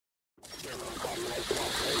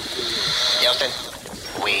Houston,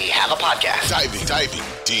 we have a podcast. Diving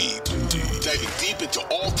deep into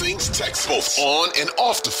all things Texas, both on and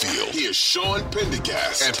off the field. Here's Sean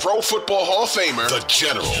Pendergast and Pro Football Hall of Famer, the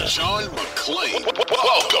General, John McClain.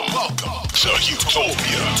 Welcome to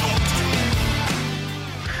Utopia.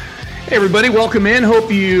 Hey everybody, welcome in.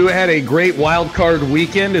 Hope you had a great wild card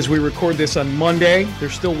weekend as we record this on Monday.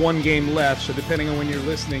 There's still one game left, so depending on when you're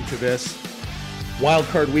listening to this, wild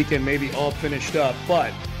card weekend may be all finished up.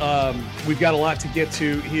 But we've got a lot to get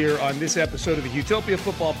to here on this episode of the Utopia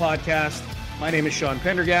Football Podcast. My name is Sean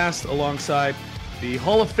Pendergast, alongside the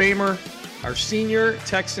Hall of Famer, our senior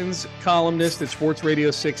Texans columnist at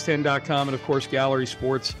sportsradio610.com and, of course,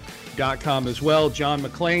 gallerysports.com as well, John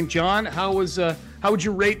McClain. John, how would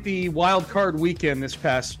you rate the wild card weekend this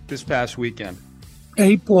past weekend?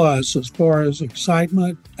 A+ as far as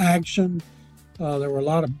excitement, action. There were a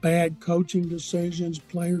lot of bad coaching decisions,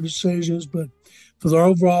 player decisions, but for the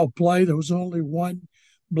overall play, there was only one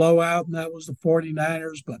blowout, and that was the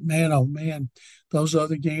 49ers. But man, oh man, those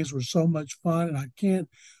other games were so much fun, and I can't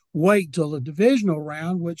wait till the divisional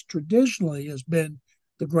round, which traditionally has been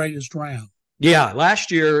the greatest round. Yeah,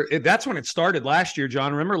 last year, that's when it started last year,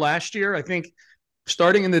 John. Remember last year, I think,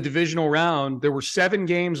 starting in the divisional round, there were 7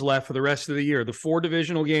 games left for the rest of the year. The 4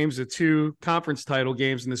 divisional games, the 2 conference title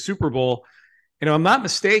games, and the Super Bowl. And if I'm not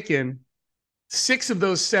mistaken, 6 of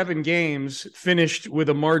those 7 games finished with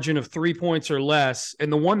a margin of 3 points or less.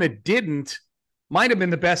 And the one that didn't might have been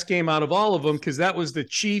the best game out of all of them, because that was the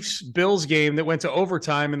Chiefs-Bills game that went to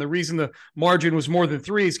overtime. And the reason the margin was more than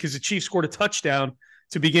 3 is because the Chiefs scored a touchdown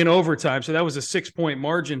to begin overtime. So that was a 6-point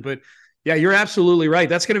margin. But yeah, you're absolutely right.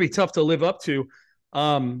 That's going to be tough to live up to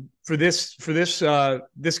for this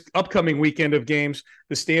upcoming weekend of games,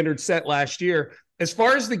 the standard set last year. As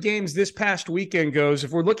far as the games this past weekend goes,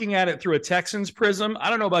 if we're looking at it through a Texans prism,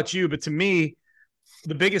 I don't know about you, but to me,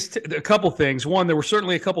 a couple things. One, there were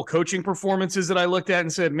certainly a couple coaching performances that I looked at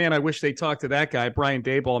and said, man, I wish they talked to that guy, Brian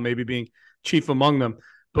Daboll, maybe being chief among them.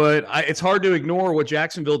 But it's hard to ignore what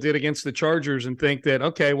Jacksonville did against the Chargers and think that,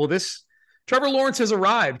 okay, well, Trevor Lawrence has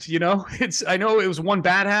arrived. You know, I know it was one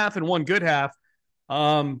bad half and one good half,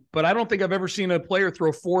 but I don't think I've ever seen a player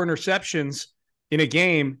throw 4 interceptions in a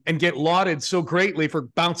game and get lauded so greatly for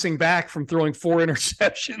bouncing back from throwing 4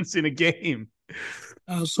 interceptions in a game.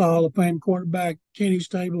 I saw Hall of Fame quarterback Kenny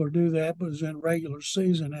Stabler do that, but it was in regular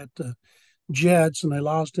season at the Jets, and they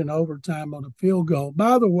lost in overtime on a field goal.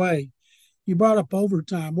 By the way, you brought up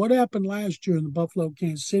overtime. What happened last year in the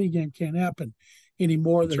Buffalo-Kansas City game can't happen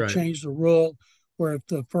anymore. They changed the rule where if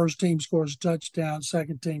the first team scores a touchdown,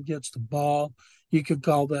 second team gets the ball. You could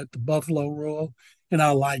call that the Buffalo rule, and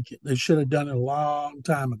I like it. They should have done it a long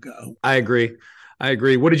time ago. I agree.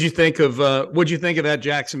 What did you think of that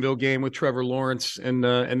Jacksonville game with Trevor Lawrence and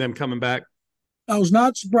them coming back? I was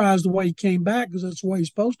not surprised the way he came back, because that's the way he's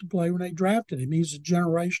supposed to play when they drafted him. He's a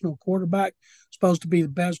generational quarterback, supposed to be the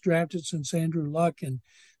best drafted since Andrew Luck in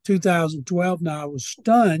 2012. Now, I was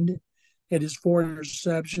stunned at his 4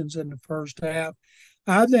 interceptions in the first half.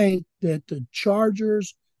 I think that the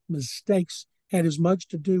Chargers' mistakes had as much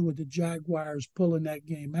to do with the Jaguars pulling that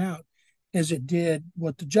game out as it did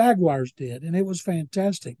what the Jaguars did. And it was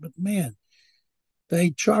fantastic. But, man,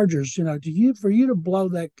 the Chargers, for you to blow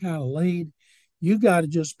that kind of lead, you got to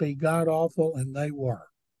just be god-awful, and they were.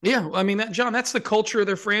 Yeah, I mean, John, that's the culture of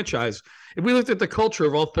their franchise. If we looked at the culture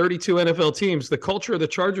of all 32 NFL teams, the culture of the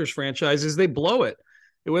Chargers franchise is they blow it.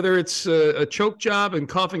 Whether it's a choke job and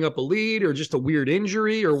coughing up a lead or just a weird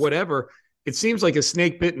injury or whatever, it seems like a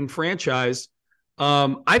snake-bitten franchise.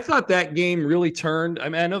 I thought that game really turned. I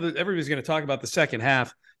mean, I know that everybody's going to talk about the second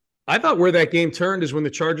half. I thought where that game turned is when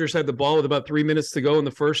the Chargers had the ball with about 3 minutes to go in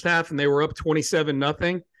the first half, and they were up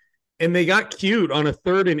 27-0, and they got cute on a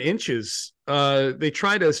 3rd and inches. They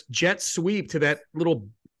tried a jet sweep to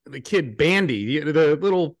the kid Bandy, the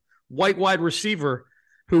little white wide receiver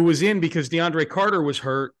who was in because DeAndre Carter was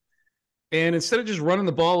hurt. And instead of just running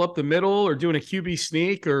the ball up the middle or doing a QB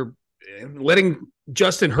sneak or letting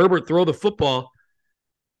Justin Herbert throw the football,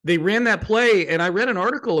 they ran that play, and I read an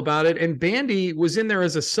article about it, and Bandy was in there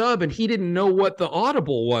as a sub, and he didn't know what the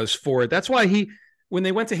audible was for it. That's why when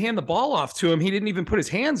they went to hand the ball off to him, he didn't even put his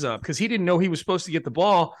hands up because he didn't know he was supposed to get the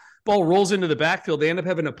ball. Ball rolls into the backfield. They end up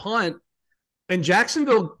having a punt, and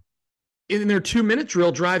Jacksonville, in their 2-minute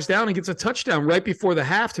drill, drives down and gets a touchdown right before the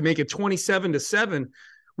half to make it 27-7,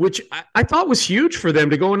 which I thought was huge for them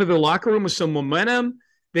to go into the locker room with some momentum.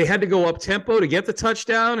 They had to go up-tempo to get the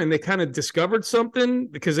touchdown, and they kind of discovered something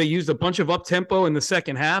because they used a bunch of up-tempo in the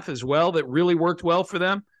second half as well that really worked well for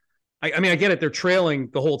them. I mean, I get it. They're trailing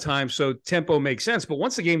the whole time, so tempo makes sense. But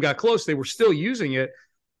once the game got close, they were still using it.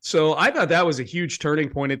 So I thought that was a huge turning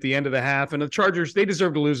point at the end of the half. And the Chargers, they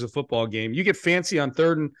deserve to lose the football game. You get fancy on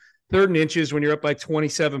third and inches when you're up by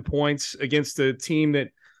 27 points against a team that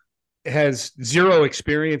has zero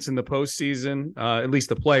experience in the postseason, at least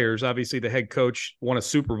the players. Obviously, the head coach won a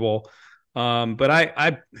Super Bowl. But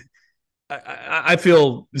I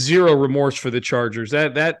feel zero remorse for the Chargers.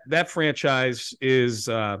 That franchise is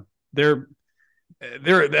they're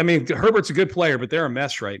I mean, Herbert's a good player, but they're a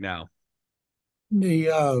mess right now.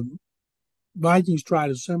 The Vikings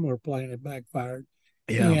tried a similar play and it backfired.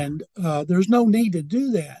 Yeah. And there's no need to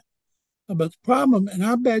do that. But the problem, and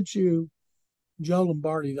I bet you Joe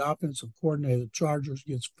Lombardi, the offensive coordinator of the Chargers,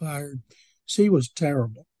 gets fired. He was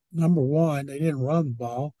terrible. Number one, they didn't run the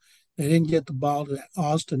ball. They didn't get the ball to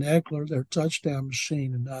Austin Eckler, their touchdown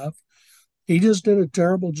machine, enough. He just did a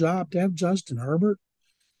terrible job. To have Justin Herbert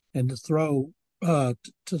and to throw to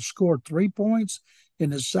score 3 points in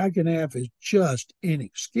the second half is just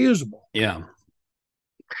inexcusable. Yeah.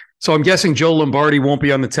 So I'm guessing Joe Lombardi won't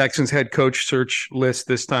be on the Texans head coach search list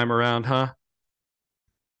this time around, huh?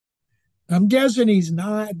 I'm guessing he's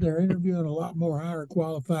not. They're interviewing a lot more higher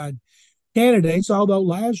qualified candidates, although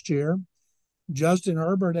last year Justin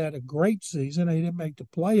Herbert had a great season. He didn't make the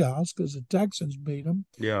playoffs because the Texans beat him.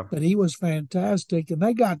 Yeah. But he was fantastic, and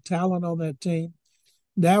they got talent on that team.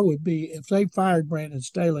 That would be, if they fired Brandon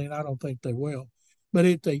Staley, and I don't think they will, but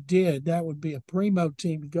if they did, that would be a primo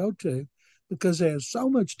team to go to because they have so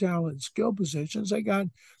much talent in skill positions. They got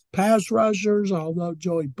pass rushers, although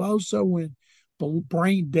Joey Bosa went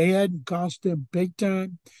brain dead and cost them big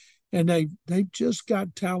time. And they've just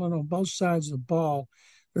got talent on both sides of the ball.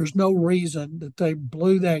 There's no reason that they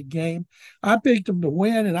blew that game. I picked them to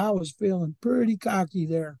win, and I was feeling pretty cocky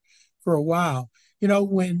there for a while. You know,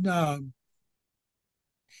 when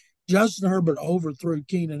Justin Herbert overthrew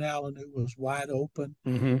Keenan Allen, who was wide open,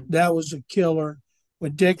 that was a killer.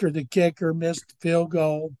 When Dicker, the kicker, missed the field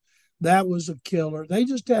goal, that was a killer. They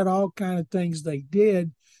just had all kind of things they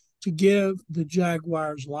did to give the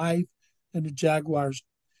Jaguars life, and the Jaguars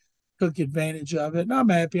took advantage of it. And I'm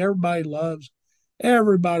happy. Everybody loves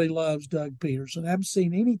Doug Peterson. I haven't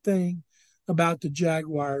seen anything about the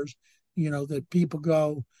Jaguars, that people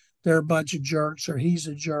go, they're a bunch of jerks or he's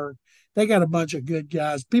a jerk. They got a bunch of good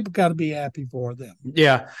guys. People got to be happy for them.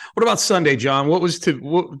 Yeah. What about Sunday, John? What was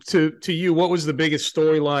to you? What was the biggest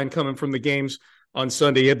storyline coming from the games on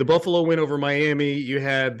Sunday? You had the Buffalo win over Miami. You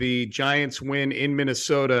had the Giants win in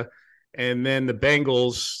Minnesota, and then the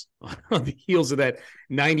Bengals on the heels of that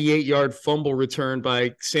 98-yard fumble return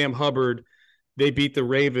by Sam Hubbard. They beat the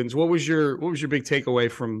Ravens. What was your big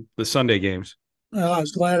takeaway from the Sunday games? Well, I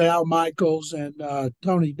was glad Al Michaels and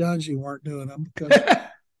Tony Dungy weren't doing them because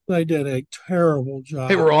they did a terrible job.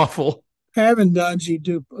 They were awful. Having Dungy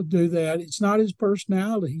do that, it's not his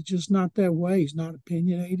personality. He's just not that way. He's not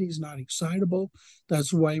opinionated. He's not excitable.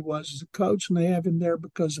 That's the way he was as a coach, and they have him there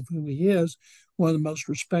because of who he is, one of the most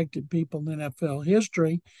respected people in NFL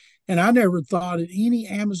history. And I never thought at any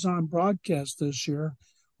Amazon broadcast this year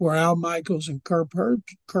where Al Michaels and Kirk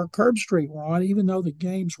Herbstreit were on, even though the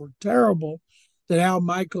games were terrible, that Al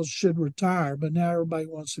Michaels should retire. But now everybody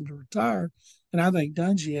wants him to retire. And I think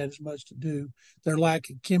Dungy had as much to do. Their lack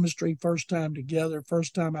of chemistry, first time together,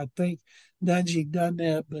 first time I think Dungy done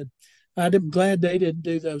that. But I'm glad they didn't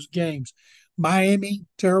do those games. Miami,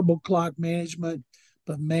 terrible clock management.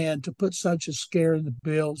 But, man, to put such a scare in the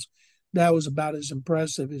Bills, that was about as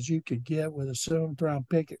impressive as you could get with a 7th-round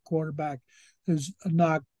pick at quarterback who's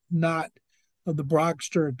not of the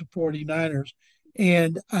Brockster at the 49ers.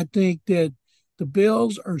 And I think that the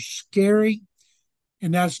Bills are scary,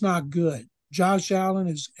 and that's not good. Josh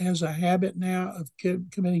Allen has a habit now of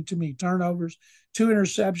committing too many turnovers, 2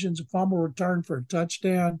 interceptions, a fumble return for a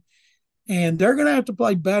touchdown, and they're going to have to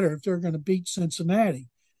play better if they're going to beat Cincinnati.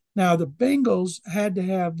 Now, the Bengals had to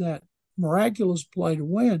have that miraculous play to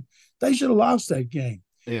win. They should have lost that game.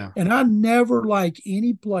 Yeah. And I never like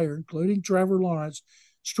any player, including Trevor Lawrence,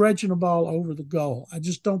 stretching the ball over the goal. I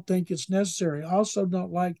just don't think it's necessary. I also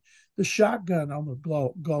don't like the shotgun on the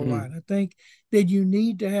goal line. I think that you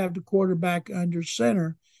need to have the quarterback under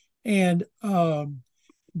center. And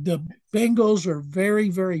the Bengals are very,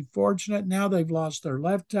 very fortunate. Now they've lost their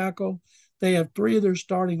left tackle. They have 3 of their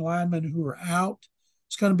starting linemen who are out.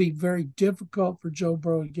 It's going to be very difficult for Joe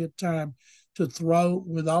Burrow to get time to throw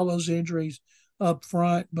with all those injuries up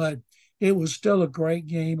front. But it was still a great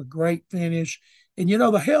game, a great finish. And,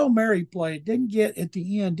 the Hail Mary play didn't get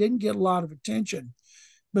a lot of attention.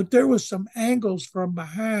 But there was some angles from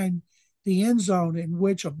behind the end zone in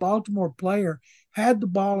which a Baltimore player had the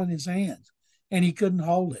ball in his hands and he couldn't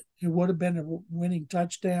hold it. It would have been a winning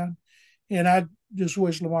touchdown. And I just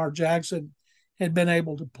wish Lamar Jackson had been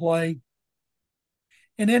able to play.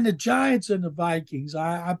 And then the Giants and the Vikings.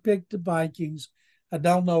 I picked the Vikings. I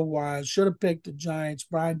don't know why. I should have picked the Giants.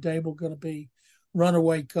 Brian Dable going to be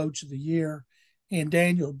runaway coach of the year. And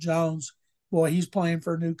Daniel Jones, boy, he's playing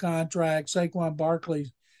for a new contract. Saquon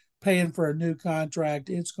Barkley's paying for a new contract.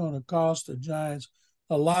 It's going to cost the Giants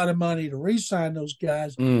a lot of money to re-sign those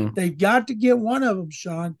guys. They've got to get one of them,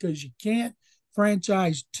 Sean, because you can't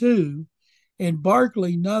franchise two. And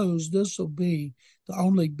Barkley knows this will be the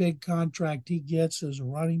only big contract he gets as a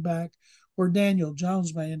running back, where Daniel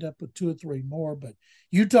Jones may end up with 2 or 3 more. But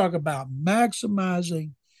you talk about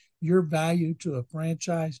maximizing your value to a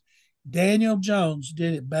franchise. Daniel Jones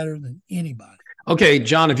did it better than anybody. Okay,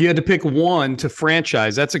 John, if you had to pick one to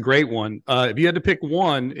franchise, that's a great one. If you had to pick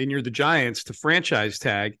one and you're the Giants to franchise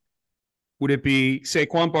tag, would it be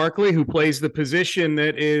Saquon Barkley, who plays the position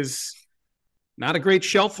that is not a great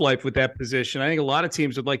shelf life with that position? I think a lot of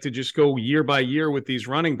teams would like to just go year by year with these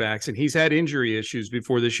running backs, and he's had injury issues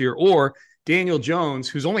before this year. Or Daniel Jones,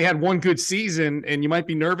 who's only had one good season, and you might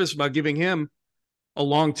be nervous about giving him a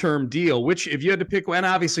long-term deal, which if you had to pick, and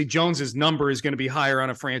obviously Jones's number is going to be higher on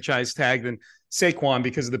a franchise tag than Saquon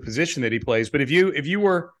because of the position that he plays. But if you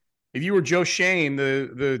were Joe Schoen,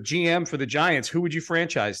 the GM for the Giants, who would you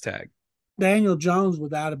franchise tag? Daniel Jones,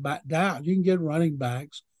 without a doubt. You can get running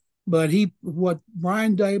backs, but what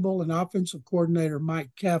Brian Dable and offensive coordinator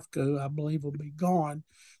Mike Kafka, I believe, will be gone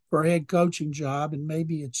for a head coaching job, and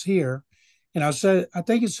maybe it's here. And I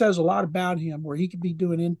think it says a lot about him, where he could be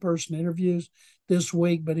doing in-person interviews this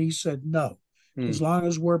week, but he said no. As long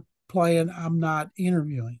as we're playing, I'm not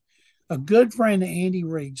interviewing. A good friend of Andy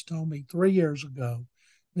Reid's told me 3 years ago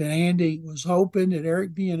that Andy was hoping that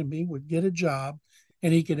Eric Bieniemy would get a job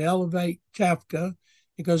and he could elevate Kafka,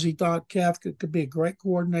 because he thought Kafka could be a great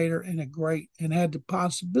coordinator and had the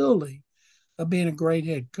possibility of being a great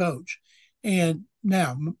head coach. And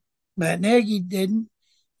now Matt Nagy didn't.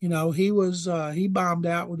 You know, he bombed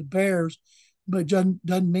out with the Bears, but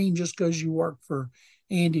doesn't mean just because you work for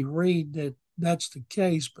Andy Reid that that's the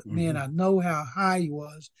case. But man, I know how high he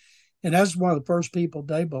was, and that's one of the first people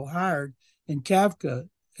Dable hired. And Kafka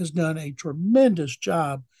has done a tremendous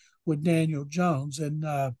job with Daniel Jones, and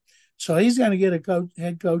so he's going to get a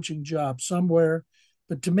head coaching job somewhere.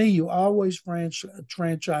 But to me, you always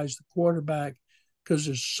franchise the quarterback because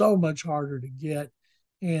it's so much harder to get.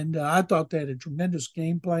 And I thought they had a tremendous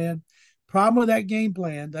game plan. Problem with that game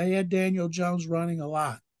plan, they had Daniel Jones running a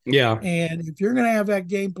lot. Yeah. And if you're going to have that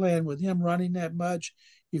game plan with him running that much,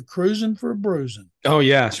 you're cruising for a bruising. Oh,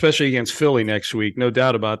 yeah, especially against Philly next week. No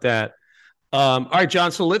doubt about that. All right,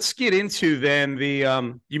 John, so let's get into then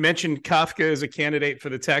you mentioned Kafka as a candidate for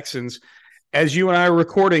the Texans. As you and I are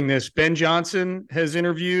recording this, Ben Johnson has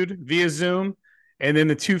interviewed via Zoom, and then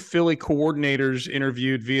the 2 Philly coordinators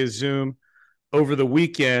interviewed via Zoom over the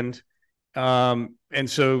weekend. And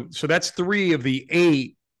so that's 3 of the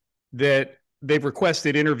 8 that they've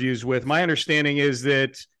requested interviews with. My understanding is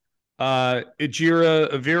that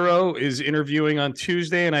Ejiro Evero is interviewing on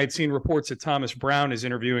Tuesday, and I had seen reports that Thomas Brown is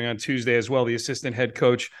interviewing on Tuesday as well, the assistant head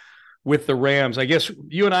coach with the Rams. I guess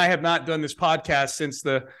you and I have not done this podcast since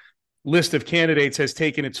the list of candidates has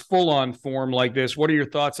taken its full-on form like this. What are your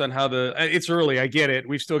thoughts on how it's early, I get it.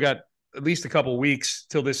 We've still got at least a couple weeks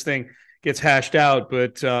till this thing gets hashed out,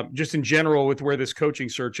 but just in general with where this coaching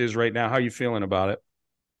search is right now, how are you feeling about it?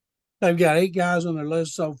 They've got 8 guys on their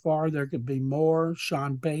list so far. There could be more.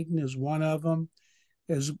 Sean Payton is one of them.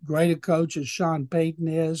 As great a coach as Sean Payton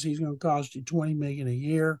is, he's going to cost you $20 million a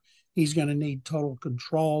year. He's going to need total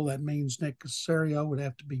control. That means Nick Caserio would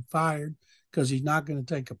have to be fired because he's not going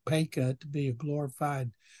to take a pay cut to be a glorified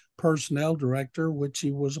personnel director, which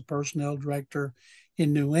he was a personnel director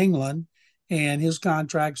in New England. And his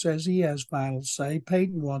contract says he has final say.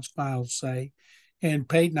 Payton wants final say. And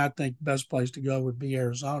Payton, I think the best place to go would be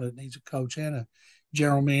Arizona. It needs a coach and a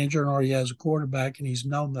general manager, and already has a quarterback. And he's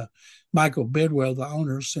known Michael Bidwell, the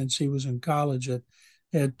owner, since he was in college at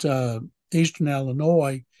Eastern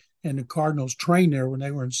Illinois. And the Cardinals trained there when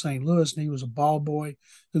they were in St. Louis. And he was a ball boy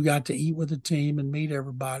who got to eat with the team and meet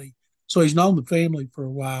everybody. So he's known the family for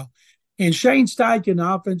a while. And Shane Steichen,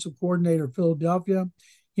 offensive coordinator of Philadelphia,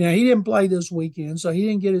 he didn't play this weekend, so he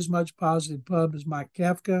didn't get as much positive pub as Mike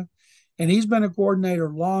Kafka. And he's been a coordinator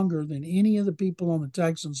longer than any of the people on the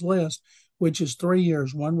Texans list, which is 3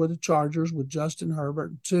 years, 1 with the Chargers with Justin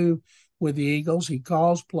Herbert, and 2 with the Eagles. He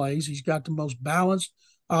calls plays. He's got the most balanced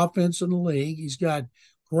offense in the league. He's got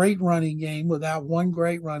great running game without one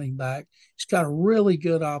great running back. He's got a really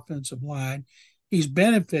good offensive line. He's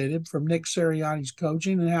benefited from Nick Sirianni's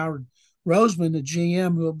coaching and Howard Roseman, the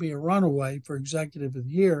GM, who will be a runaway for Executive of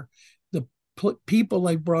the Year. The people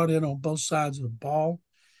they brought in on both sides of the ball.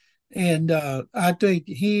 And I think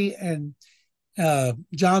he and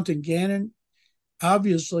Jonathan Gannon,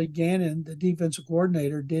 obviously Gannon, the defensive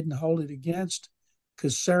coordinator, didn't hold it against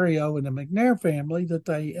Caserio and the McNair family that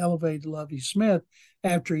they elevated Lovie Smith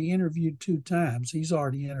after he interviewed 2 times. He's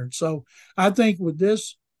already entered. So I think with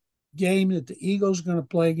this game that the Eagles are going to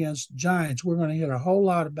play against Giants, we're going to hear a whole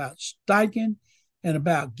lot about Steichen and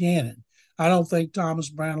about Gannon. I don't think Thomas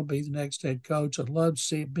Brown will be the next head coach. I'd love to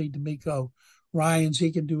see it be DeMeco Ryans.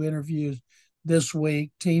 He can do interviews this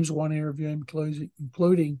week. Teams want to interview him,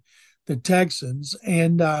 including the Texans.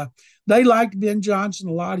 And they liked Ben Johnson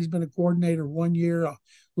a lot. He's been a coordinator 1 year, a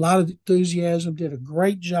lot of enthusiasm, did a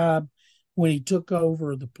great job when he took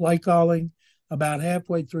over the play calling about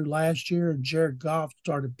halfway through last year, and Jared Goff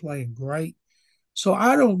started playing great. So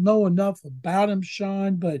I don't know enough about him,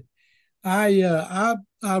 Sean, but I'd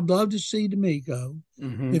love to see DeMeco.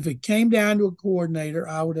 Mm-hmm. If it came down to a coordinator,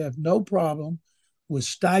 I would have no problem with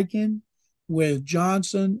Steichen, with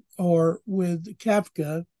Johnson, or with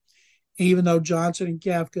Kafka, even though Johnson and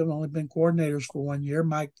Kafka have only been coordinators for 1 year.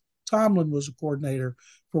 Mike Tomlin was a coordinator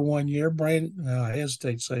for 1 year. I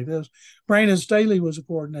hesitate to say this. Brandon Staley was a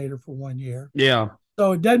coordinator for 1 year. Yeah.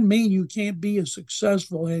 So it doesn't mean you can't be a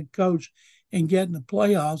successful head coach and get in the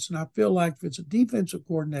playoffs. And I feel like if it's a defensive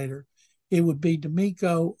coordinator, it would be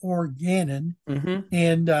DeMeco or Gannon. Mm-hmm.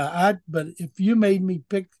 And but if you made me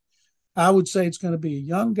pick, I would say it's going to be a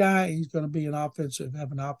young guy. He's going to be have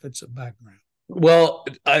an offensive background. Well,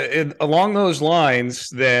 along those lines,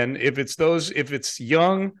 then, if it's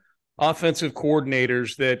young offensive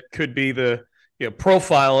coordinators that could be the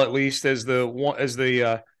profile at least as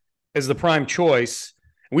the prime choice.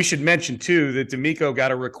 We should mention too that DeMeco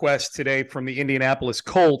got a request today from the Indianapolis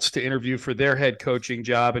Colts to interview for their head coaching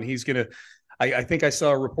job, and he's going to. I think I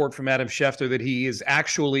saw a report from Adam Schefter that he is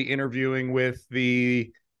actually interviewing with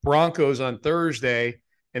the Broncos on Thursday,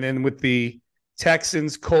 and then with the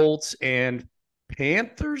Texans, Colts, and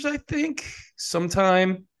Panthers, I think,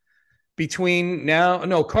 sometime between now.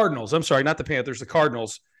 No, Cardinals. I'm sorry, not the Panthers, the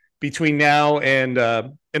Cardinals. Between now and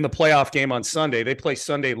in the playoff game on Sunday. They play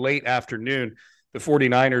Sunday late afternoon, the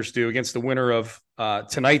 49ers do, against the winner of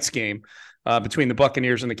tonight's game between the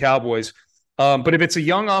Buccaneers and the Cowboys. But if it's a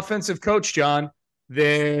young offensive coach, John,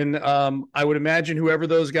 then I would imagine whoever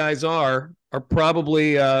those guys are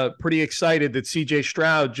probably pretty excited that C.J.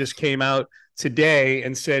 Stroud just came out today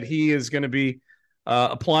and said he is going to be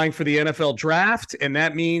applying for the NFL draft, and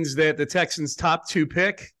that means that the Texans' top 2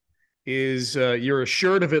 pick is you're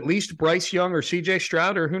assured of at least Bryce Young or C.J.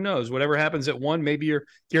 Stroud, or who knows, whatever happens at 1, maybe you're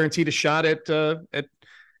guaranteed a shot at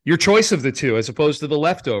your choice of the 2 as opposed to the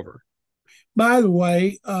leftover. By the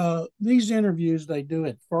way, these interviews, they do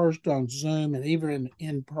it first on Zoom and even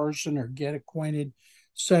in person or get acquainted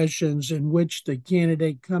sessions in which the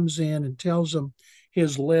candidate comes in and tells them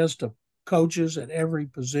his list of coaches at every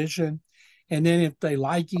position. And then if they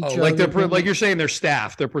like each other. Like you're saying, their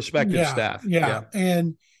staff, their prospective staff. Yeah.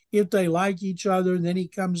 And if they like each other, then he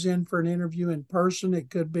comes in for an interview in person. It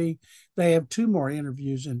could be they have 2 more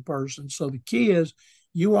interviews in person. So the key is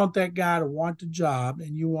you want that guy to want the job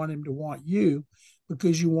and you want him to want you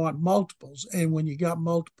because you want multiples. And when you got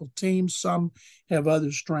multiple teams, some have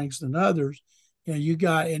other strengths than others. And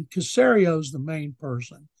Caserio's the main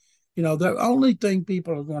person. The only thing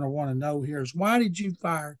people are going to want to know here is why did you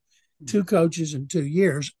fire 2 coaches in 2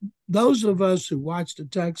 years? Those of us who watch the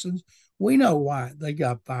Texans, we know why they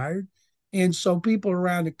got fired. And so people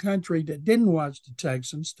around the country that didn't watch the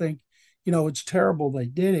Texans think, it's terrible they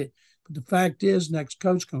did it. But the fact is, next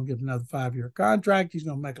coach going to get another 5-year contract. He's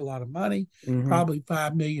going to make a lot of money, probably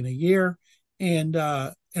 $5 million a year. And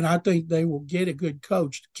I think they will get a good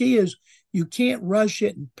coach. The key is you can't rush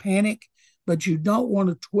it and panic, but you don't want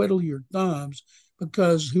to twiddle your thumbs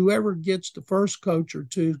because whoever gets the first coach or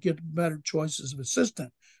 2 get better choices of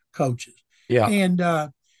assistant coaches. Yeah. And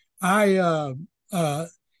I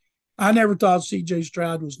never thought C.J.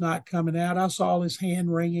 Stroud was not coming out. I saw his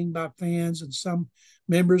hand wringing by fans and some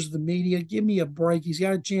members of the media. Give me a break. He's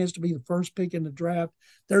got a chance to be the first pick in the draft.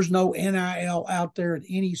 There's no NIL out there at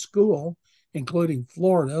any school, including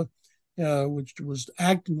Florida, which was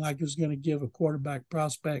acting like it was going to give a quarterback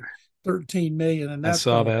prospect $13 million. And I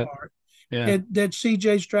saw that. Yeah. That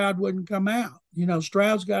C.J. Stroud wouldn't come out.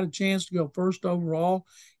 Stroud's got a chance to go first overall.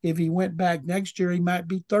 If he went back next year, he might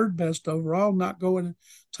be 3rd best overall, not going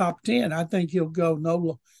top 10. I think he'll go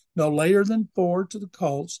no later than 4 to the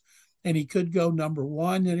Colts, and he could go number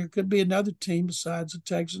 1. And there could be another team besides the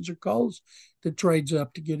Texans or Colts that trades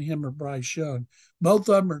up to get him or Bryce Young. Both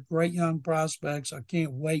of them are great young prospects. I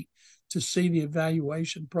can't wait to see the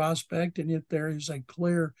evaluation prospect and if there is a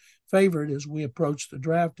clear favorite as we approach the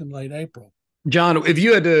draft in late April. John, if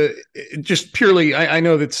you had to just purely, I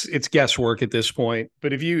know that's it's guesswork at this point,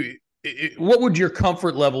 but what would your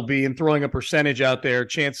comfort level be in throwing a percentage out there,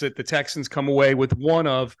 chance that the Texans come away with one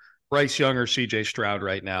of Bryce Young or CJ Stroud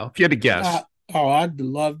right now? If you had to guess. I'd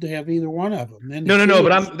love to have either one of them. No,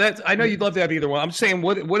 but I know you'd love to have either one. I'm saying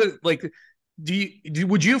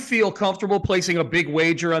would you feel comfortable placing a big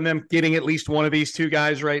wager on them getting at least one of these two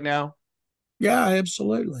guys right now? Yeah,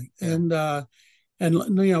 absolutely. And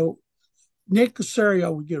Nick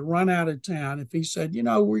Caserio would get run out of town if he said,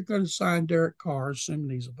 we're going to sign Derek Carr,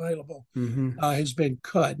 assuming he's available, has been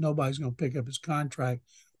cut. Nobody's going to pick up his contract.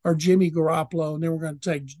 Or Jimmy Garoppolo, and then we're going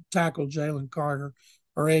to tackle Jalen Carter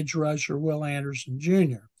or edge rusher Will Anderson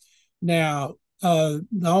Jr. Now, the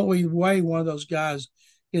only way one of those guys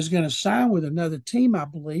is going to sign with another team, I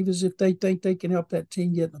believe, is if they think they can help that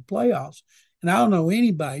team get in the playoffs. And I don't know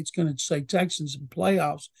anybody that's going to say Texans in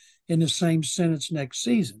playoffs in the same sentence next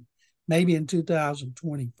season, maybe in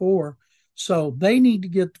 2024. So they need to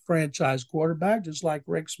get the franchise quarterback, just like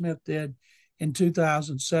Rick Smith did in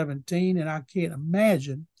 2017. And I can't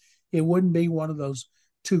imagine it wouldn't be one of those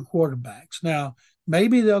two quarterbacks. Now,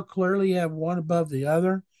 maybe they'll clearly have one above the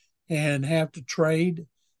other and have to trade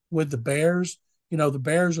with the Bears. The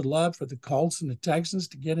Bears would love for the Colts and the Texans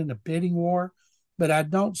to get in a bidding war, but I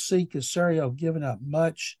don't see Caserio giving up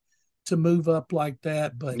much to move up like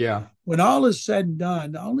that. But when all is said and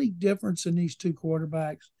done, the only difference in these two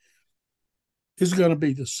quarterbacks is going to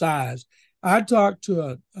be the size. I talked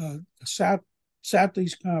to a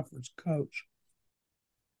Southeast Conference coach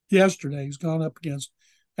yesterday. He's gone up against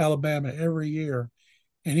Alabama every year.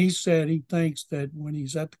 And he said he thinks that when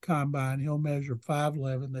he's at the combine, he'll measure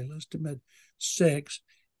 5'11". They list him at 6.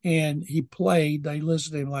 And he played. They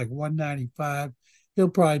listed him like 195. He'll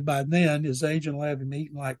probably, by then, his agent will have him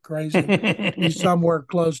eating like crazy. He's somewhere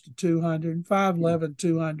close to 200. 5'11",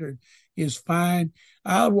 200 is fine.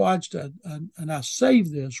 I watched, and I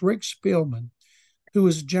saved this, Rick Spielman, who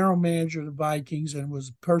was general manager of the Vikings and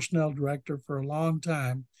was personnel director for a long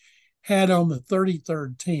time, had on the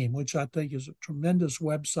 33rd team, which I think is a tremendous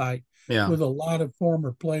website with a lot of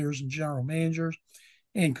former players and general managers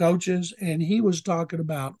and coaches. And he was talking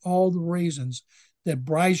about all the reasons that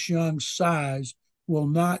Bryce Young's size will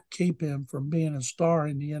not keep him from being a star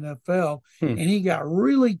in the NFL. And he got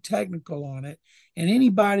really technical on it. And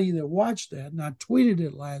anybody that watched that, and I tweeted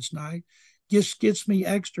it last night, just gets me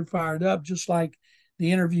extra fired up, just like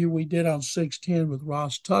the interview we did on 610 with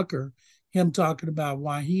Ross Tucker, him talking about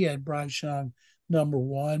why he had Bryce Young number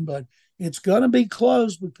 1. But it's going to be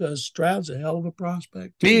close because Stroud's a hell of a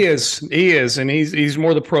prospect too. He is, and he's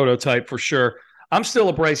more the prototype for sure. I'm still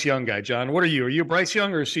a Bryce Young guy, John. What are you? Are you a Bryce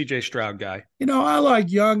Young or a CJ Stroud guy? I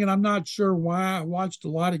like Young, and I'm not sure why. I watched a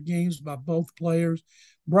lot of games by both players.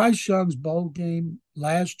 Bryce Young's bowl game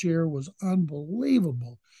last year was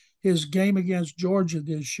unbelievable. His game against Georgia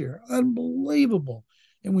this year, unbelievable.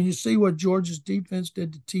 And when you see what Georgia's defense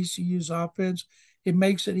did to TCU's offense, it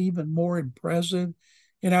makes it even more impressive.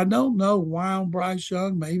 And I don't know why on Bryce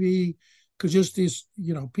Young, maybe because just these,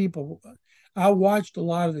 people. I watched a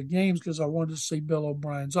lot of the games because I wanted to see Bill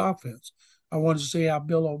O'Brien's offense. I wanted to see how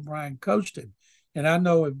Bill O'Brien coached him. And I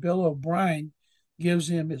know if Bill O'Brien gives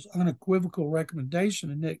him his unequivocal recommendation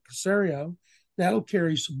to Nick Caserio, that'll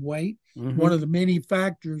carry some weight. One of the many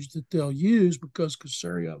factors that they'll use because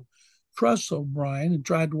Caserio trusts O'Brien and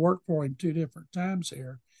tried to work for him 2 different times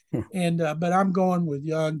here. But I'm going with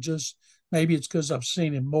Young. Just maybe it's because I've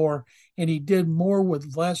seen him more, and he did more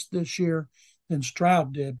with less this year than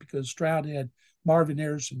Stroud did because Stroud had Marvin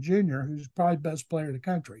Harrison Jr., who's probably the best player in the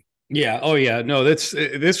country. Yeah. Oh yeah. No,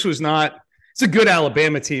 this was not. It's a good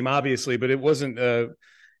Alabama team, obviously, but it wasn't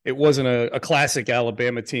a classic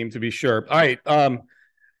Alabama team to be sure. All right.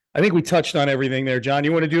 I think we touched on everything there, John.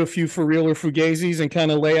 You want to do a few for real or fugazis and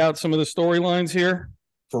kind of lay out some of the storylines here?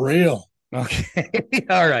 For real. Okay.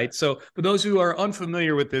 All right. So for those who are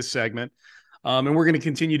unfamiliar with this segment, and we're going to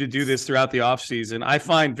continue to do this throughout the offseason, I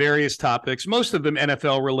find various topics, most of them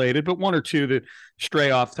NFL related, but 1 or 2 that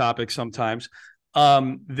stray off topic sometimes,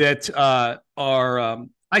 that are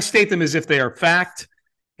I state them as if they are fact.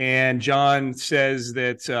 And John says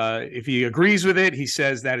that if he agrees with it, he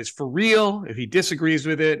says that is for real. If he disagrees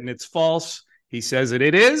with it and it's false, he says that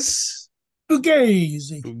it is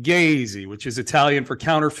fugazi. Fugazi, which is Italian for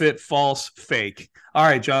counterfeit, false, fake. All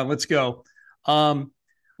right, John, let's go.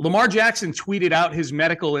 Lamar Jackson tweeted out his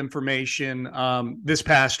medical information this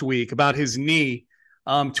past week about his knee.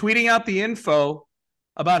 Tweeting out the info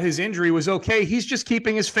about his injury was okay. He's just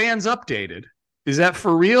keeping his fans updated. Is that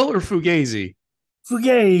for real or fugazi?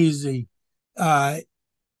 Fugazi.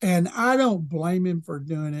 And I don't blame him for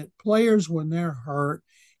doing it. Players, when they're hurt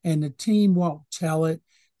and the team won't tell it,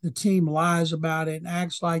 the team lies about it and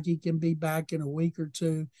acts like he can be back in a week or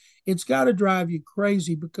two. It's got to drive you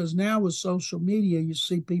crazy because now with social media, you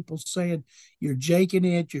see people saying you're jaking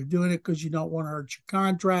it, you're doing it because you don't want to hurt your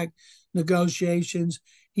contract negotiations.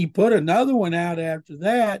 He put another one out after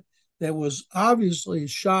that was obviously a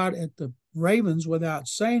shot at the Ravens without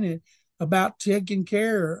saying it, about taking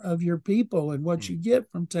care of your people and what you get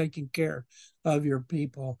from taking care of your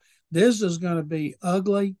people. This is going to be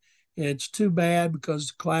ugly. It's too bad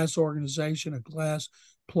because class organization, a class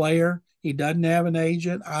player. He doesn't have an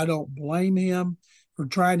agent. I don't blame him for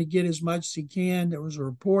trying to get as much as he can. There was a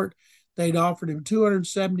report they'd offered him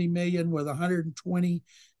 $270 million with $120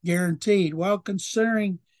 guaranteed. Well,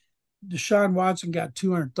 considering Deshaun Watson got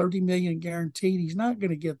 $230 million guaranteed, he's not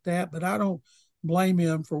going to get that, but I don't blame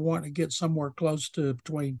him for wanting to get somewhere close to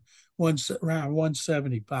around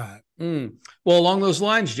 175. Well, along those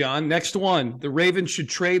lines, John, next one, the Ravens should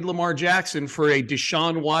trade Lamar Jackson for a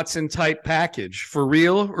Deshaun Watson type package. For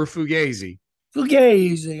real or Fugazi?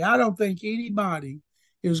 Fugazi. I don't think anybody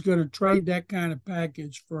is going to trade that kind of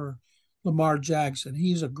package for Lamar Jackson.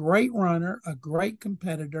 He's a great runner, a great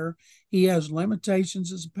competitor. He has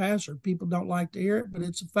limitations as a passer. People don't like to hear it, but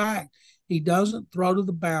it's a fact. He doesn't throw to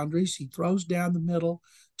the boundaries. He throws down the middle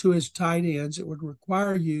to his tight ends. It would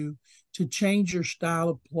require you to change your style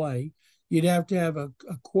of play. You'd have to have a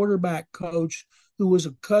quarterback coach who was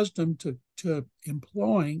accustomed to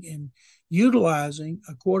employing and utilizing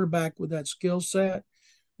a quarterback with that skill set.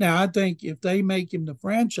 Now, I think if they make him the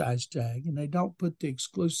franchise tag and they don't put the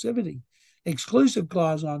exclusive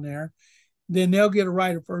clause on there, then they'll get a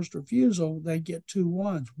right of first refusal. They get 2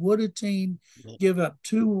 ones. Would a team give up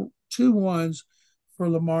two ones for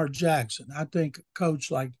Lamar Jackson? I think a coach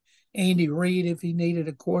like Andy Reid, if he needed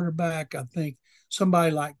a quarterback, I think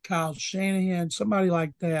somebody like Kyle Shanahan, somebody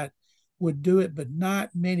like that would do it, but not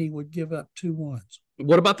many would give up 2 ones.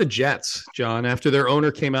 What about the Jets, John, after their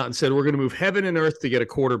owner came out and said, we're going to move heaven and earth to get a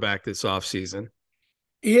quarterback this offseason?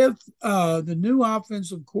 If the new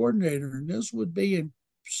offensive coordinator, and this would be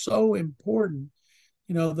so important,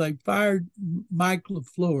 they fired Mike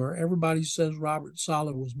LaFleur. Everybody says Robert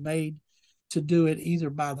Saleh was made to do it either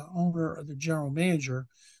by the owner or the general manager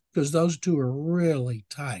because those two are really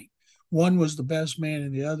tight. One was the best man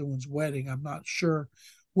in the other one's wedding. I'm not sure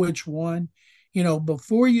which one.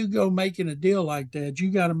 Before you go making a deal like that,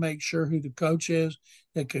 you got to make sure who the coach is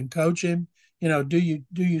that can coach him. Do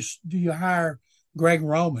you hire Greg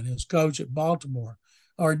Roman as coach at Baltimore,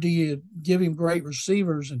 or do you give him great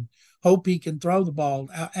receivers and hope he can throw the ball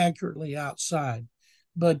accurately outside?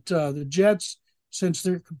 But the Jets, since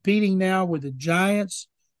they're competing now with the Giants,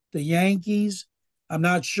 the Yankees, I'm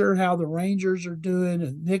not sure how the Rangers are doing,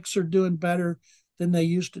 and Knicks are doing better than they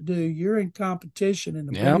used to do. You're in competition in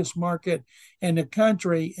the biggest market in the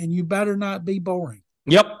country, and you better not be boring.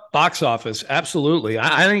 Yep, box office, absolutely.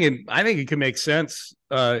 I think it can make sense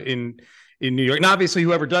in New York. And obviously,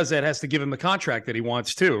 whoever does that has to give him the contract that he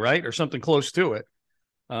wants too, right, or something close to it.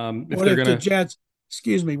 What if the Jets?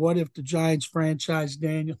 Excuse me. What if the Giants franchise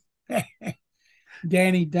Danny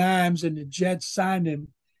Dimes and the Jets signed him,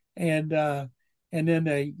 and then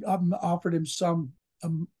they offered him some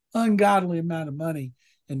ungodly amount of money,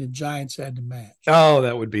 and the Giants had to match? Oh,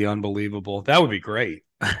 that would be unbelievable. That would be great.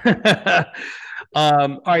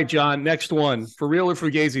 All right, John, next one. For real or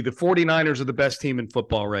Fugazi, the 49ers are the best team in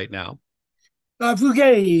football right now.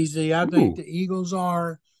 Fugazi. I think the Eagles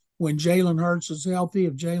are when Jalen Hurts is healthy.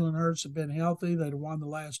 If Jalen Hurts had been healthy, they'd have won the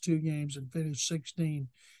last 2 games and finished 16-1.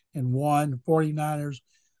 The 49ers.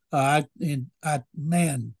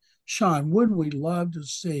 Man, Sean, wouldn't we love to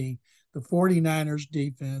see the 49ers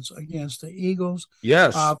defense against the Eagles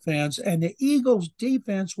offense, and the Eagles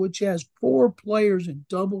defense, which has 4 players in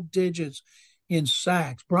double digits in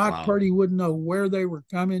sacks. Brock Purdy wouldn't know where they were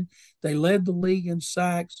coming. They led the league in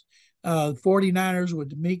sacks. 49ers with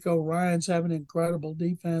DeMeco Ryans having an incredible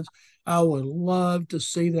defense. I would love to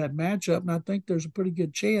see that matchup, and I think there's a pretty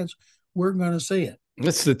good chance we're going to see it.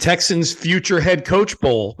 It's the Texans' future head coach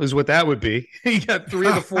bowl is what that would be. You got 3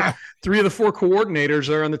 of the 4 coordinators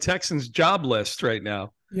are on the Texans' job list right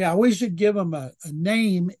now. Yeah, we should give them a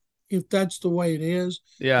name if that's the way it is.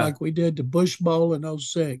 Yeah, like we did the Bush Bowl in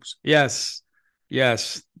 2006. Yes.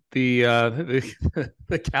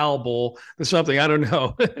 The Cow Bowl, the something, I don't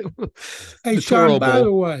know. Hey, Sean, by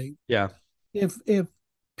the way, yeah, if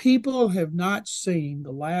people have not seen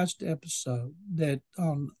the last episode that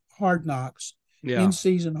on Hard Knocks,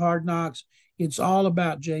 in-season Hard Knocks, it's all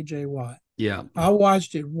about J.J. Watt. Yeah. I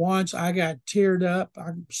watched it once. I got teared up. I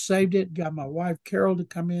saved it, got my wife Carol to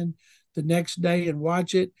come in the next day and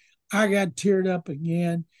watch it, I got teared up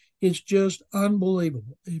again. It's just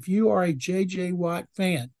unbelievable. If you are a J.J. Watt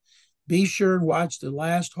fan, be sure and watch the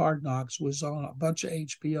last Hard Knocks. Was on a bunch of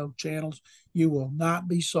HBO channels. You will not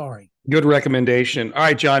be sorry. Good recommendation. All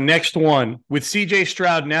right, John, next one. With C.J.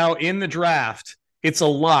 Stroud now in the draft, it's a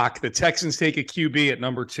lock. The Texans take a QB at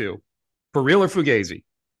number 2. For real or Fugazi?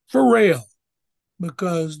 For real.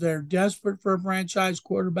 Because they're desperate for a franchise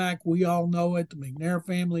quarterback. We all know it. The McNair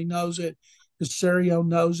family knows it. Caserio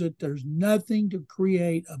knows it. There's nothing to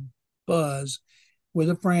create a buzz with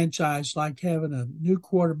a franchise like having a new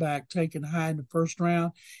quarterback taken high in the first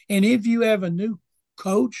round. And if you have a new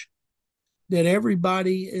coach that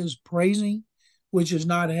everybody is praising, which has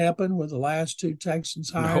not happened with the last 2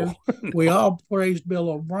 Texans hires. No. We all praised Bill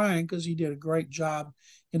O'Brien because he did a great job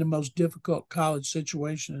in the most difficult college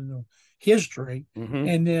situation in the history. Mm-hmm.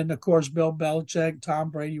 And then, of course, Bill Belichick,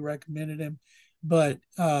 Tom Brady recommended him. But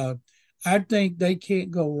I think they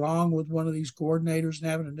can't go wrong with one of these coordinators and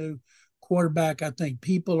having a new quarterback. I think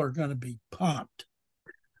people are going to be pumped.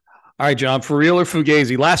 All right, John, for real or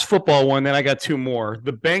Fugazi? Last football one, then I got 2 more.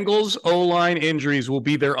 The Bengals' O-line injuries will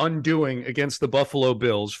be their undoing against the Buffalo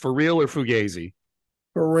Bills. For real or Fugazi?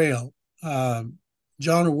 For real.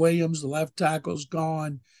 Jonah Williams, the left tackle, is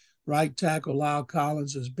gone. Right tackle Lyle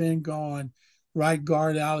Collins has been gone. Right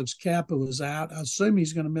guard Alex Kappa was out. I assume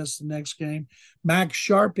he's going to miss the next game. Max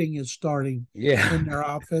Sharping is starting in their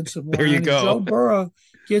offensive line. There you go. Joe Burrow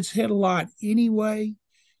gets hit a lot anyway.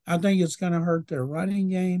 I think it's going to hurt their running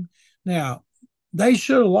game. Now, they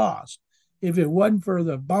should have lost. If it wasn't for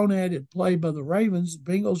the boneheaded play by the Ravens,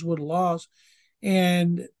 the Bengals would have lost.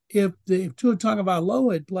 And if Tua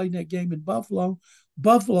Tagovailoa had played in that game in Buffalo,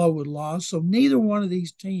 Buffalo would have lost. So neither one of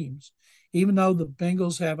these teams, even though the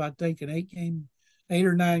Bengals have, I think, an 8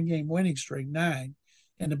 or 9 game winning streak, 9,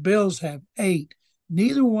 and the Bills have 8,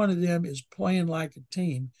 neither one of them is playing like a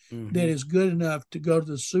team that is good enough to go to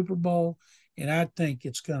the Super Bowl. And I think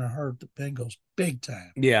it's going to hurt the Bengals big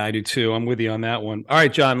time. Yeah, I do too. I'm with you on that one. All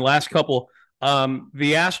right, John, last couple.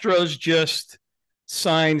 The Astros just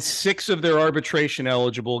signed 6 of their arbitration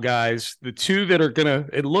eligible guys. The 2 that are going to,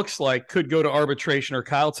 it looks like, could go to arbitration are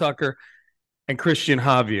Kyle Tucker and Christian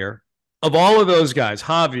Javier. Of all of those guys,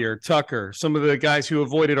 Javier, Tucker, some of the guys who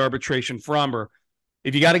avoided arbitration, Fromber,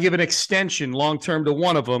 if you got to give an extension long-term to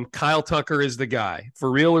one of them, Kyle Tucker is the guy.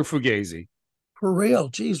 For real or Fugazi? For real.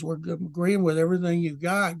 Geez, we're agreeing with everything you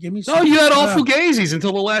got. Give me some. No, you had all Fugazis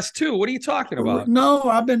until the last 2. What are you talking about? No,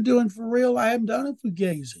 I've been doing for real. I haven't done a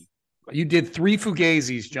Fugazi. You did 3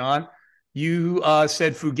 Fugazis, John. You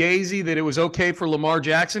said Fugazi that it was okay for Lamar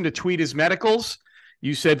Jackson to tweet his medicals.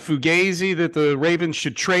 You said Fugazi that the Ravens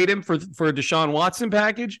should trade him for a Deshaun Watson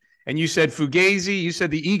package. And you said Fugazi, you said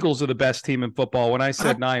the Eagles are the best team in football when I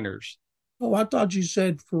said Niners. Oh, I thought you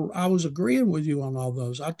said I was agreeing with you on all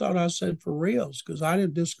those. I thought I said for reals because I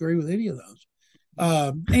didn't disagree with any of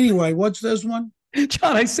those. Anyway, what's this one?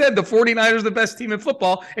 John, I said the 49ers are the best team in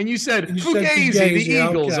football, and you said Fugazi, the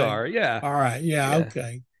Eagles are. Yeah. All right. Yeah.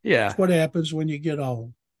 Okay. Yeah. That's what happens when you get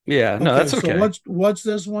old. Yeah. No, that's okay. So what's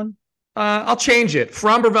this one? I'll change it.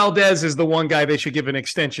 Framber Valdez is the one guy they should give an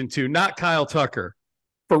extension to, not Kyle Tucker.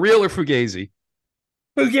 For real or Fugazi?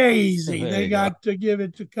 Fugazi. They got to give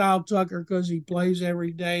it to Kyle Tucker because he plays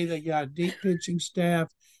every day. They got a deep pitching staff.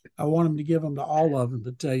 I want them to give them to all of them,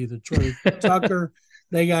 to tell you the truth. Tucker,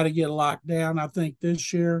 they got to get locked down. I think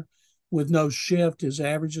this year, with no shift, his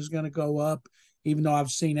average is going to go up, even though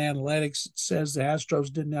I've seen analytics that says the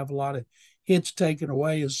Astros didn't have a lot of hits taken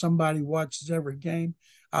away. As somebody watches every game,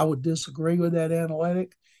 I would disagree with that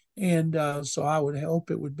analytic. And so I would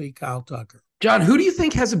hope it would be Kyle Tucker. John, who do you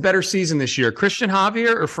think has a better season this year, Christian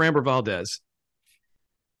Javier or Framber Valdez?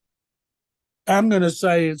 I'm going to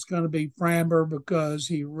say it's going to be Framber because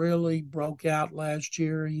he really broke out last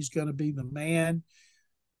year. He's going to be the man.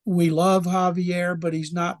 We love Javier, but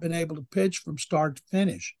he's not been able to pitch from start to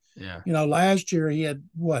finish. Yeah. You know, last year he had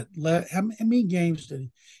how many games did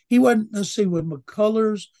he? He wasn't, let's see, with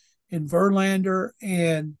McCullers and Verlander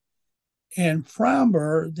and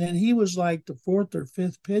Framber, then he was like the 4th or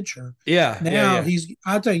 5th pitcher. Yeah. Now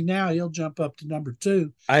I think now he'll jump up to number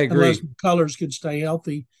 2. I agree. Unless McCullers can stay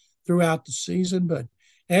healthy throughout the season. But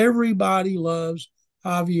everybody loves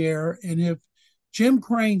Javier. And if Jim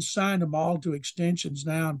Crane signed them all to extensions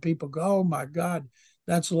now and people go, oh my God,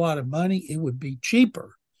 that's a lot of money, it would be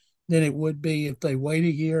cheaper than it would be if they wait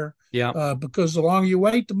a year. Yeah. Because the longer you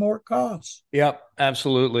wait, the more it costs. Yep,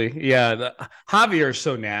 absolutely. Yeah. Javier is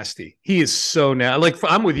so nasty. He is so nasty. Like,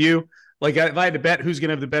 I'm with you. Like, if I had to bet who's going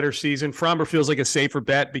to have the better season, Framber feels like a safer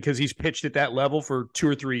bet because he's pitched at that level for 2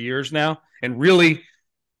 or 3 years now and really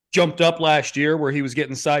jumped up last year where he was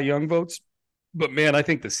getting Cy Young votes. But, man, I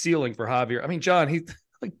think the ceiling for Javier – I mean, John, he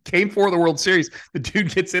came for the World Series. The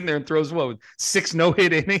dude gets in there and throws, 6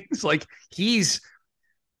 no-hit innings?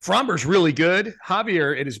 Framber's really good.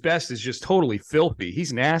 Javier at his best is just totally filthy.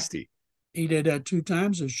 He's nasty. He did that 2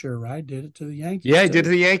 times this year, right? Did it to the Yankees. Yeah, he did to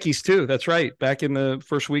the Yankees, too. That's right. Back in the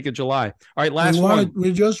first week of July. All right, last one.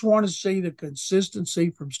 We just want to see the consistency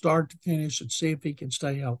from start to finish and see if he can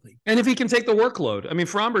stay healthy. And if he can take the workload. I mean,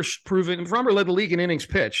 Framber's proven – Framber led the league in innings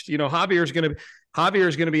pitched. Javier's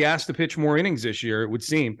going to be asked to pitch more innings this year, it would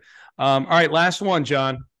seem. All right, last one,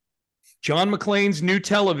 John. John McClain's new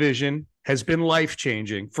television has been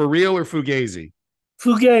life-changing. For real or Fugazi?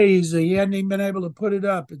 Fugazi. He hadn't even been able to put it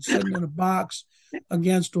up. It's sitting in a box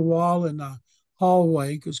against a wall in the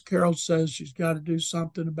hallway because Carol says she's got to do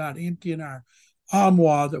something about emptying our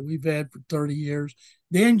armoire that we've had for 30 years.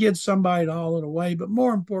 Then get somebody to haul it away. But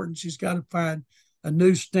more important, she's got to find a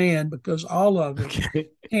new stand because all of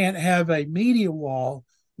it can't have a media wall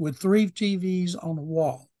with 3 TVs on the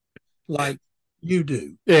wall like you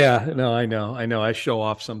do. Yeah, no, I know. I show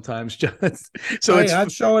off sometimes. So I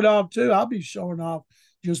show it off too. I'll be showing off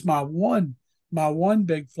just my one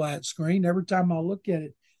big flat screen. Every time I look at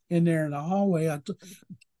it in there in the hallway,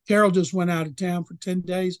 Carol just went out of town for 10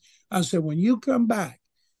 days. I said, when you come back,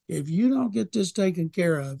 if you don't get this taken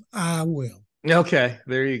care of, I will. Okay,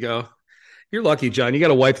 there you go. You're lucky, John. You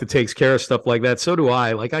got a wife that takes care of stuff like that. So do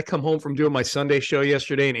I. I come home from doing my Sunday show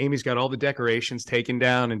yesterday, and Amy's got all the decorations taken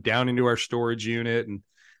down and down into our storage unit. And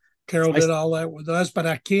Carol did all that with us, but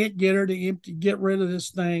I can't get her to get rid of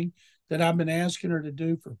this thing that I've been asking her to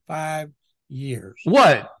do for 5 years.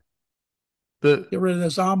 What? Get rid of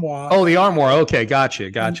this armoire. Oh, the armoire. Okay,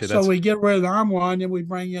 gotcha. So we get rid of the armoire, and then we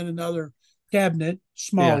bring in another cabinet,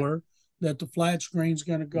 smaller, that the flat screen's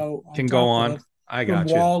going to go on. Can go on. I got you.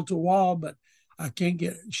 From wall to wall, but I can't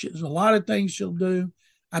get – there's a lot of things she'll do.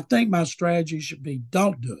 I think my strategy should be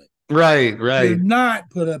don't do it. Right. Do not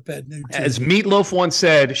put up that new TV. As Meatloaf once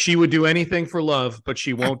said, she would do anything for love, but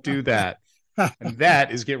she won't do that. And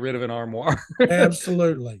that is get rid of an armoire.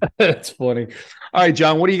 Absolutely. That's funny. All right,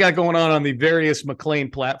 John, what do you got going on the various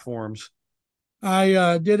McClain platforms?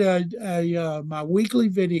 I did my weekly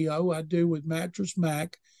video I do with Mattress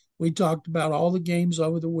Mac. We talked about all the games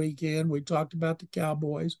over the weekend. We talked about the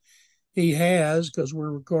Cowboys. He has, because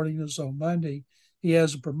we're recording this on Monday, he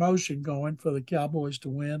has a promotion going for the Cowboys to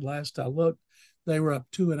win. Last I looked, they were up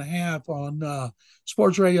 2.5 on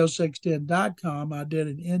sportsradio610.com. I did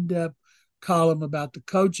an in-depth column about the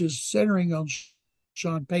coaches centering on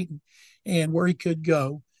Sean Payton and where he could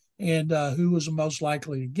go and who was the most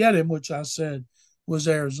likely to get him, which I said was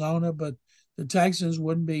Arizona. But the Texans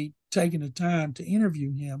wouldn't be taking the time to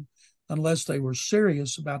interview him unless they were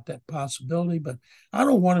serious about that possibility. But I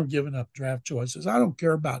don't want them giving up draft choices. I don't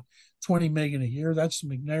care about $20 million a year. That's the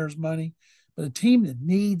McNair's money. But a team that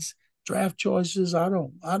needs draft choices, I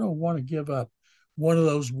don't want to give up one of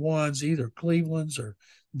those ones, either Cleveland's or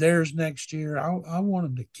theirs next year. I want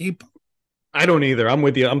them to keep them. I don't either. I'm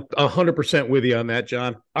with you. I'm 100% with you on that,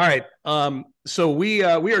 John. All right. So we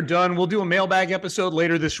are done. We'll do a mailbag episode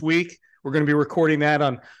later this week. We're going to be recording that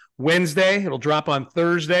on Wednesday. It'll drop on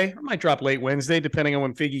Thursday. It might drop late Wednesday, depending on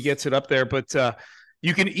when Figgy gets it up there. But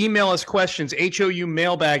you can email us questions,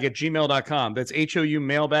 houmailbag@gmail.com. That's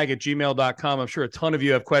houmailbag@gmail.com. I'm sure a ton of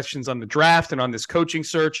you have questions on the draft and on this coaching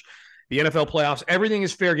search, the NFL playoffs. Everything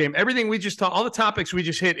is fair game. Everything we just all the topics we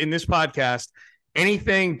just hit in this podcast,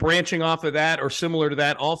 anything branching off of that or similar to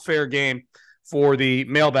that, all fair game for the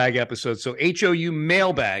mailbag episode. So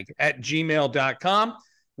houmailbag@gmail.com.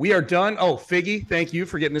 We are done. Oh, Figgy, thank you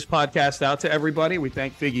for getting this podcast out to everybody. We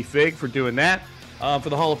thank Figgy Fig for doing that. For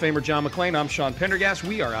the Hall of Famer John McClain, I'm Sean Pendergast.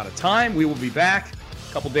 We are out of time. We will be back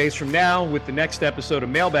a couple days from now with the next episode, a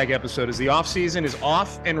mailbag episode. As the offseason is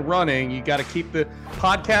off and running, you got to keep the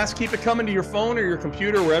podcast, keep it coming to your phone or your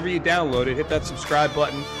computer, wherever you download it. Hit that subscribe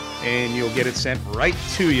button, and you'll get it sent right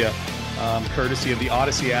to you, courtesy of the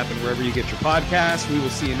Odyssey app and wherever you get your podcast. We will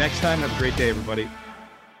see you next time. Have a great day, everybody.